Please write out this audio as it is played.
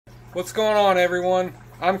What's going on, everyone?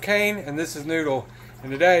 I'm Kane and this is Noodle, and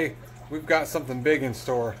today we've got something big in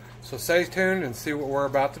store, so stay tuned and see what we're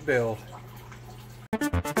about to build.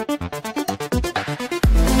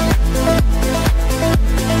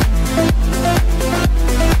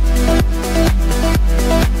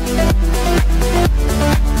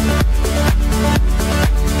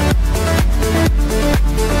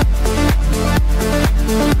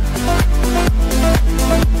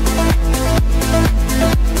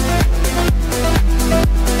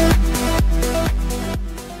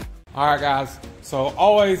 Alright guys, so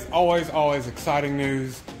always exciting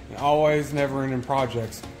news, and always never-ending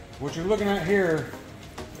projects. What you're looking at here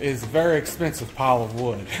is a very expensive pile of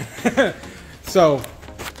wood. So,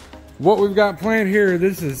 what we've got planned here,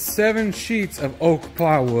 this is 7 sheets of oak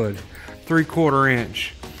plywood, 3/4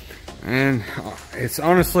 inch. And it's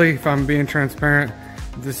honestly, if I'm being transparent,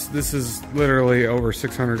 this is literally over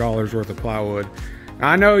 $600 worth of plywood.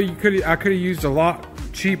 I know I could have used a lot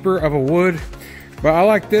cheaper of a wood, but I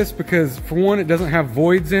like this because, for one, it doesn't have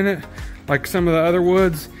voids in it like some of the other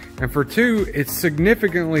woods, and for two, it's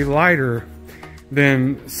significantly lighter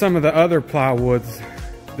than some of the other plywoods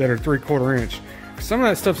that are 3/4 inch. Some of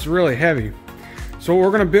that stuff's really heavy. So what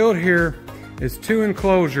we're gonna build here is 2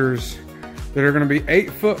 enclosures that are gonna be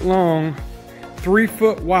 8 foot long, 3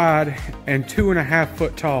 foot wide, and 2.5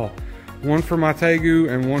 foot tall. One for my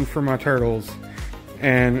tegu and one for my turtles.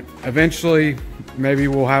 And eventually, maybe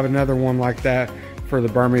we'll have another one like that for the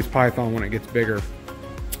Burmese python when it gets bigger.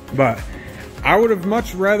 But I would have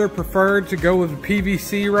much rather preferred to go with the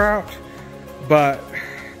PVC route, but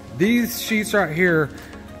these sheets right here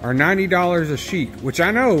are $90 a sheet, which I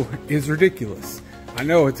know is ridiculous. I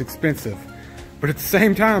know it's expensive, but at the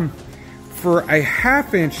same time, for a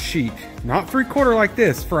 1/2 inch sheet, not 3/4 like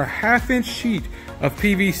this, for a 1/2 inch sheet of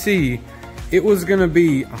PVC, it was gonna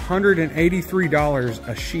be $183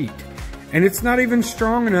 a sheet. And it's not even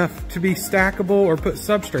strong enough to be stackable or put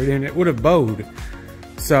substrate in. It would have bowed.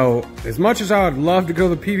 So as much as I would love to go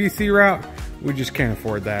the PVC route, we just can't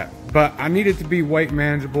afford that. But I need it to be weight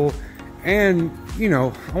manageable, and you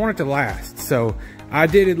know, I want it to last. So I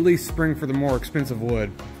did at least spring for the more expensive wood.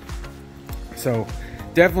 So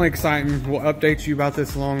definitely exciting. We'll update you about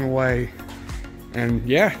this along the way. And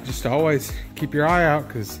yeah, just always keep your eye out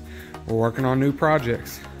because we're working on new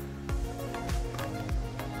projects.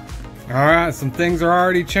 Alright, some things are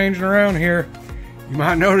already changing around here. You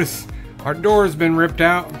might notice our door has been ripped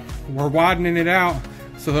out. We're widening it out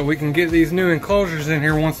so that we can get these new enclosures in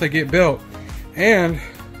here once they get built. And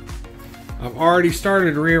I've already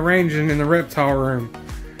started rearranging in the reptile room.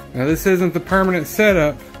 Now this isn't the permanent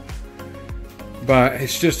setup, but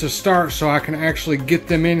it's just a start so I can actually get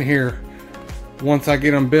them in here once I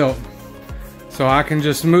get them built. So I can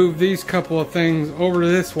just move these couple of things over to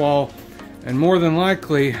this wall, and more than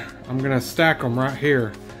likely I'm gonna stack them right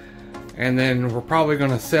here, and then we're probably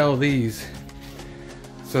gonna sell these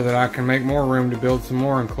so that I can make more room to build some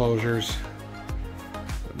more enclosures.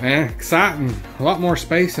 But man, exciting. A lot more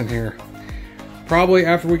space in here. Probably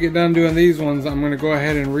after we get done doing these ones, I'm gonna go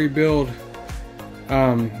ahead and rebuild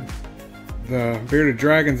the bearded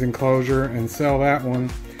dragons enclosure and sell that one.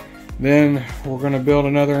 Then we're gonna build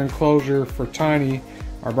another enclosure for Tiny,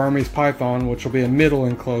 our Burmese python, which will be a middle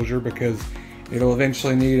enclosure because it'll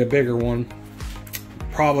eventually need a bigger one.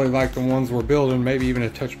 Probably like the ones we're building, maybe even a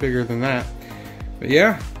touch bigger than that. But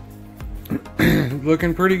yeah,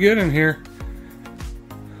 looking pretty good in here.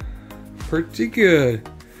 Pretty good.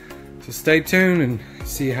 So stay tuned and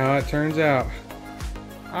see how it turns out.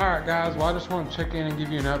 Alright guys, well I just want to check in and give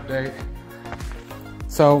you an update.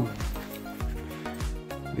 So,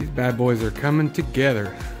 these bad boys are coming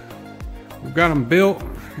together. We've got them built,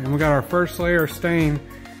 and we got our first layer of stain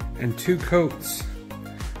and 2 coats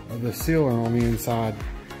of the sealer on the inside.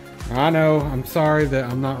 Now, I know, I'm sorry that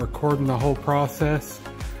I'm not recording the whole process,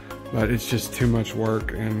 but it's just too much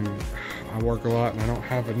work, and I work a lot and I don't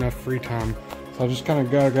have enough free time. So I just kind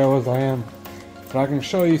of gotta go as I am. But I can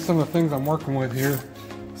show you some of the things I'm working with here.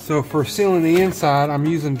 So for sealing the inside, I'm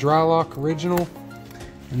using Drylock Original,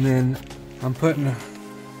 and then I'm putting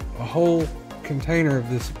a whole container of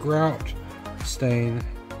this grout stain,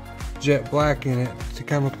 jet black, in it to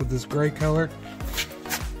come up with this gray color.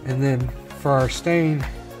 And then for our stain,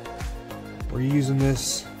 we're using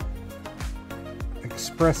this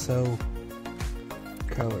espresso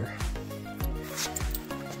color.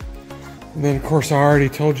 And then of course I already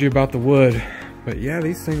told you about the wood, but yeah,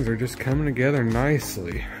 these things are just coming together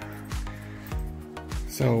nicely.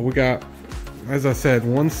 So we got, as I said,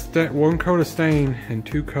 one coat of stain and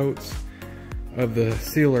 2 coats of the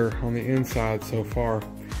sealer on the inside so far.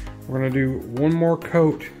 We're gonna do one more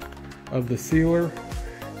coat of the sealer,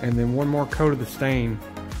 and then one more coat of the stain.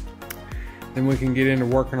 Then we can get into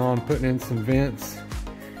working on putting in some vents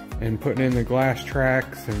and putting in the glass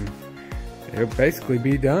tracks, and it'll basically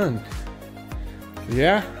be done. So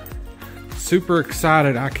yeah, super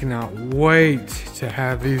excited. I cannot wait to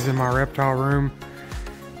have these in my reptile room.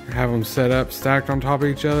 Have them set up, stacked on top of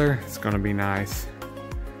each other. It's gonna be nice.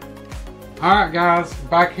 All right, guys,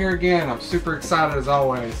 back here again. I'm super excited as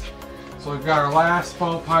always. So we've got our last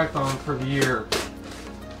fall python for the year.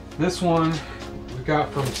 This one we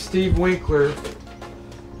got from Steve Winkler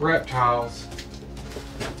Reptiles.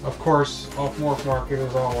 Of course, off Morph Market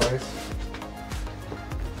as always.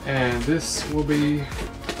 And this will be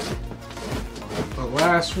the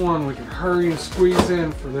last one we can hurry and squeeze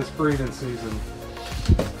in for this breeding season.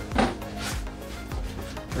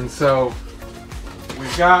 And so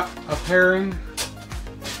we've got a pairing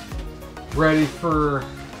ready for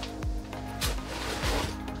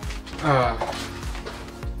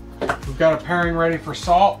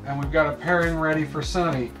Salt, and we've got a pairing ready for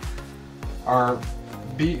Sunny. Our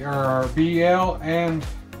BL and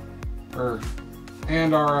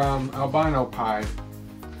our albino pied.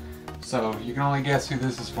 So you can only guess who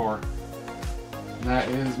this is for. And that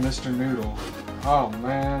is Mr. Noodle. Oh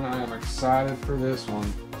man, I am excited for this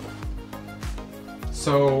one.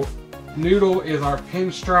 So Noodle is our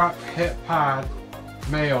pinstripe het pied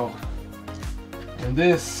male, and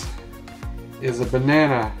this is a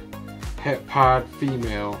banana het pied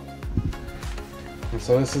female. And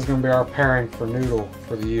so this is going to be our pairing for Noodle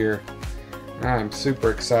for the year. And I am super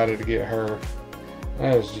excited to get her.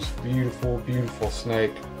 That is just beautiful, beautiful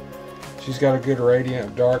snake. She's got a good radiant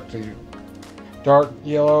of dark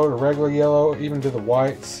yellow to regular yellow, even to the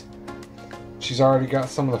whites. She's already got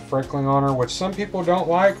some of the freckling on her, which some people don't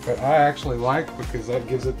like, but I actually like because that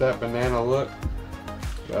gives it that banana look.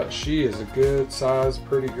 But she is a good sized,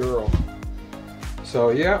 pretty girl.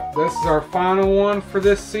 So yeah, this is our final one for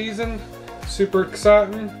this season. Super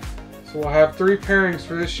exciting. So we'll have 3 pairings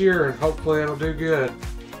for this year, and hopefully it'll do good.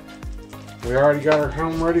 We already got her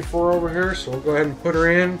home ready for her over here, so we'll go ahead and put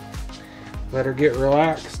her in. Let her get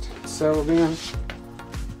relaxed, settled in.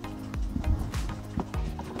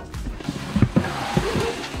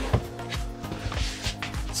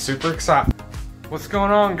 Super excited. What's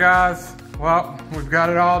going on, guys? Well, we've got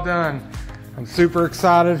it all done. I'm super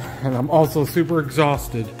excited, and I'm also super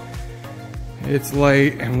exhausted. It's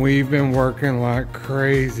late and we've been working like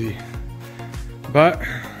crazy. But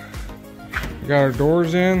we got our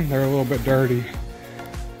doors in, they're a little bit dirty.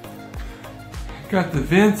 Got the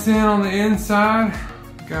vents in on the inside.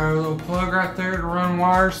 Got our little plug right there to run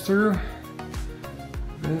wires through.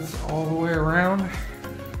 Vents all the way around.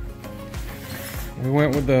 We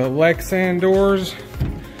went with the Lexan doors.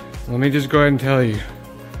 Let me just go ahead and tell you,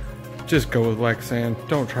 just go with Lexan.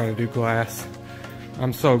 Don't try to do glass.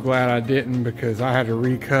 I'm so glad I didn't, because I had to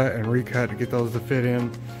recut and recut to get those to fit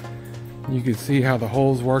in. You can see how the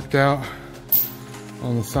holes worked out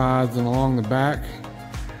on the sides and along the back.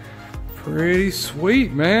 Pretty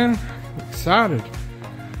sweet, man. I'm excited.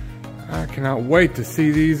 I cannot wait to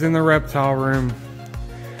see these in the reptile room.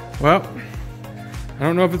 Well, I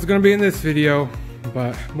don't know if it's going to be in this video,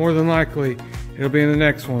 but more than likely it'll be in the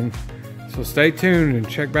next one. So stay tuned and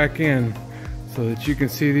check back in so that you can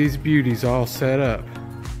see these beauties all set up.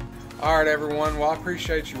 Alright everyone, well I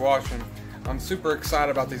appreciate you watching. I'm super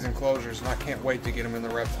excited about these enclosures and I can't wait to get them in the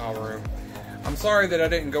reptile room. I'm sorry that I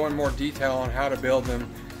didn't go in more detail on how to build them,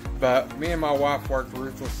 but me and my wife worked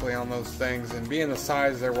ruthlessly on those things, and being the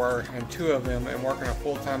size there were, and 2 of them, and working a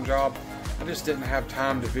full-time job, I just didn't have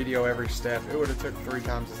time to video every step. It would have took 3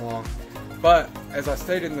 times as long. But as I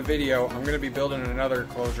stated in the video, I'm going to be building another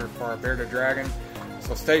enclosure for our bearded dragon.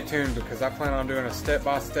 So stay tuned, because I plan on doing a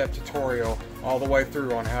step-by-step tutorial all the way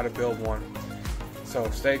through on how to build one. So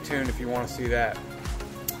stay tuned if you want to see that.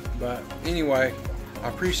 But anyway, I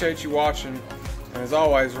appreciate you watching. And as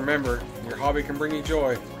always, remember, your hobby can bring you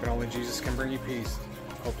joy, but only Jesus can bring you peace.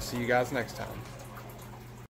 Hope to see you guys next time.